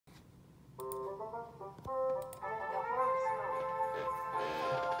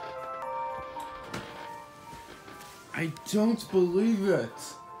I don't believe it.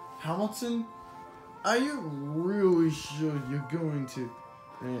 Hamilton, are you really sure you're going to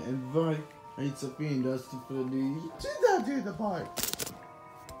invite Sophie and Dustin for the New Year? Do that to the party.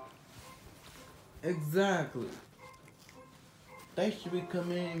 Exactly. They should be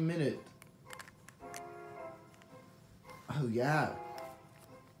coming in a minute. Oh yeah.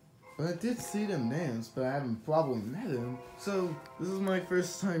 Well, I did see them dance, but I haven't probably met them, so this is my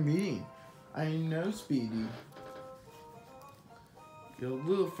first time meeting. I know Speedy. Your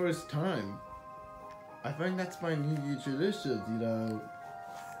little first time. I think that's my New Year tradition, you know.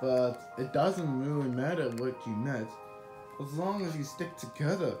 But it doesn't really matter what you met, as long as you stick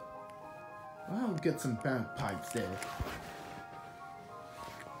together. I'll get some bagpipes there.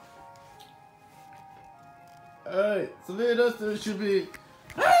 Alright, so then there should be.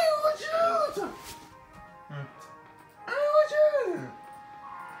 Hey, watch out! Hey, watch out!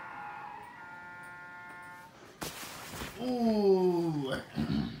 Ooh,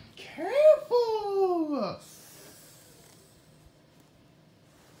 careful!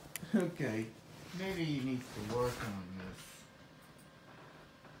 Okay, maybe he needs to work on this.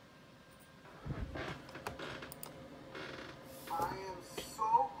 I am so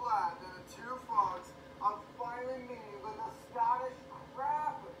glad that the two frogs are finally meeting with the Scottish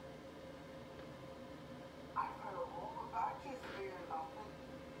crab. I've heard all about you, Spear and Dustin.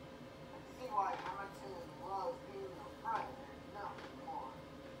 I see why Hamilton loves being your friend and nothing more.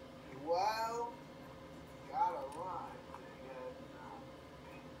 Well, gotta run to get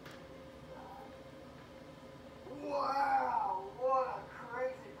wow, what a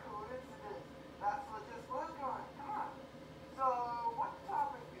crazy coincidence. That's what just was going on. So, what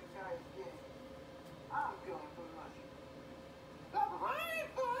topic you guys get? I'm going for mushy. The rain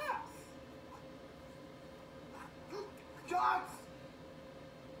glass! Dogs!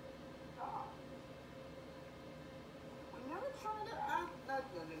 Dog. We never tried to act that.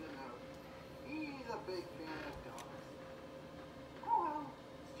 No. He's a big fan of dogs. Oh well,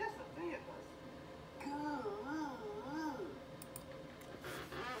 it's just a three of us. Good.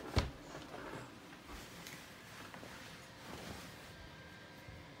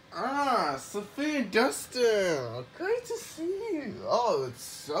 Ah, Sophie and Dustin! Great to see you! Oh, it's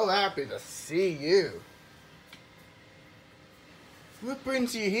so happy to see you. What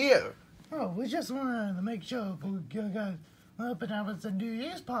brings you here? Oh, we just wanted to make sure we got up and having some New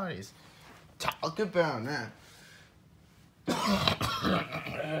Year's parties. Talk about that.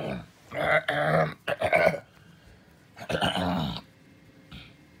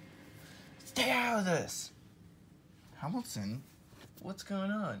 Stay out of this. Hamilton, what's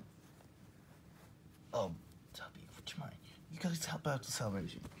going on? Oh, Tubby, would you mind? You guys help out the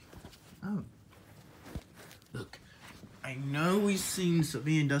celebration. Oh. Look, I know we've seen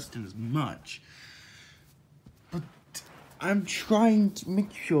Sophie and Dustin as much, but I'm trying to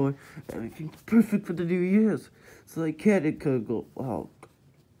make sure everything's perfect for the New Year's, so I can't it could go. Oh.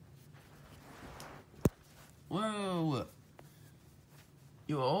 Whoa.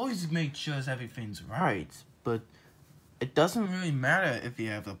 You always make sure everything's right, but it doesn't really matter if you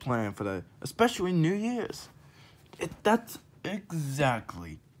have a plan for that, especially New Year's. That's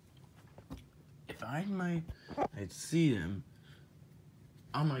exactly. If I'd see them,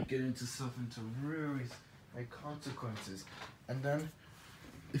 I might get into really consequences. And then,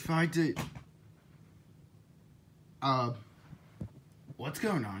 if I did, what's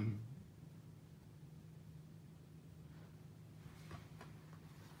going on?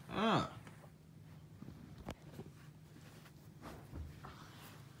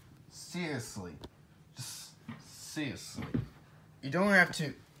 Seriously. Just seriously. You don't have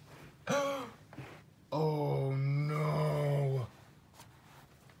to. Oh no.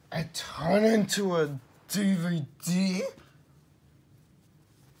 I turn into a DVD?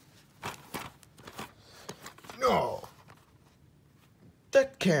 No.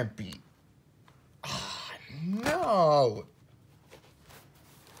 That can't be. No.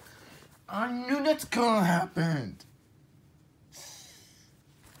 I knew that's gonna happen.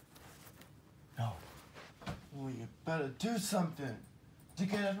 No. Well, you better do something to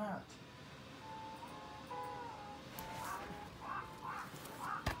get him out.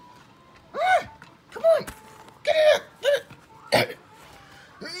 Come on! Get it out! Get it!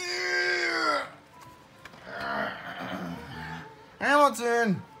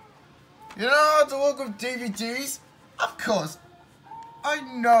 Hamilton! You know how to work with DVDs? Of course. I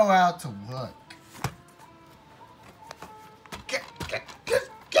know how to work. Get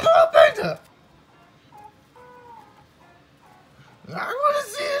up, Peter! I want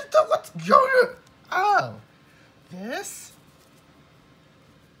to see this stuff. What's going on? Oh. This?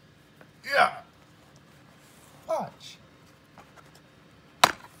 Yeah. Watch.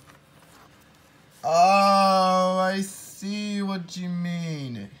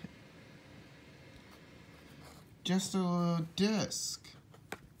 mean? Just a little disc.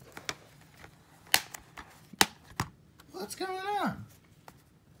 What's going on?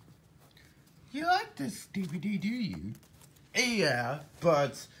 You like this DVD, do you? Yeah,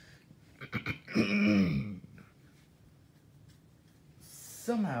 but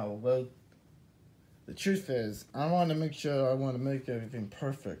somehow, well, the truth is, I want to make everything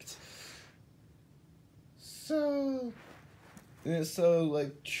perfect. So,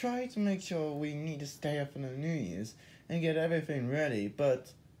 like, try to make sure we need to stay up for the New Year's and get everything ready,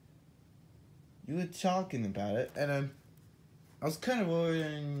 but you were talking about it, and I was kind of worried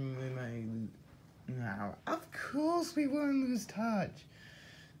we might. No, of course we won't lose touch.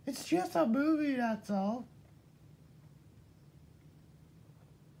 It's just a movie, that's all.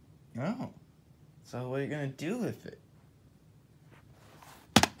 Oh. So what are you gonna do with it?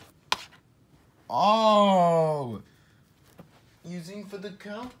 Oh! Using for the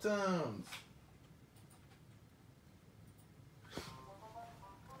countdowns.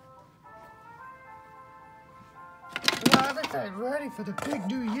 Well, everything ready for the big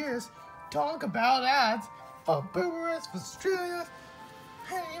New Year's. Talk about ads for boomerangs, for Australia,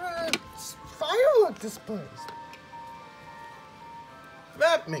 and even firework displays.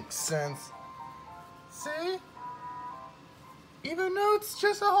 That makes sense. See? Even though it's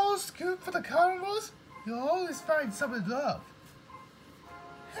just a whole scoop for the carnivals, you'll always find some in love.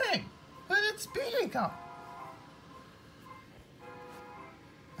 Hey, where did Speedy come?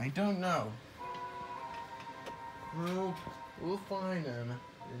 I don't know. We'll find him.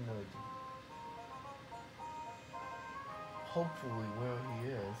 Hopefully where he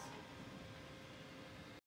is.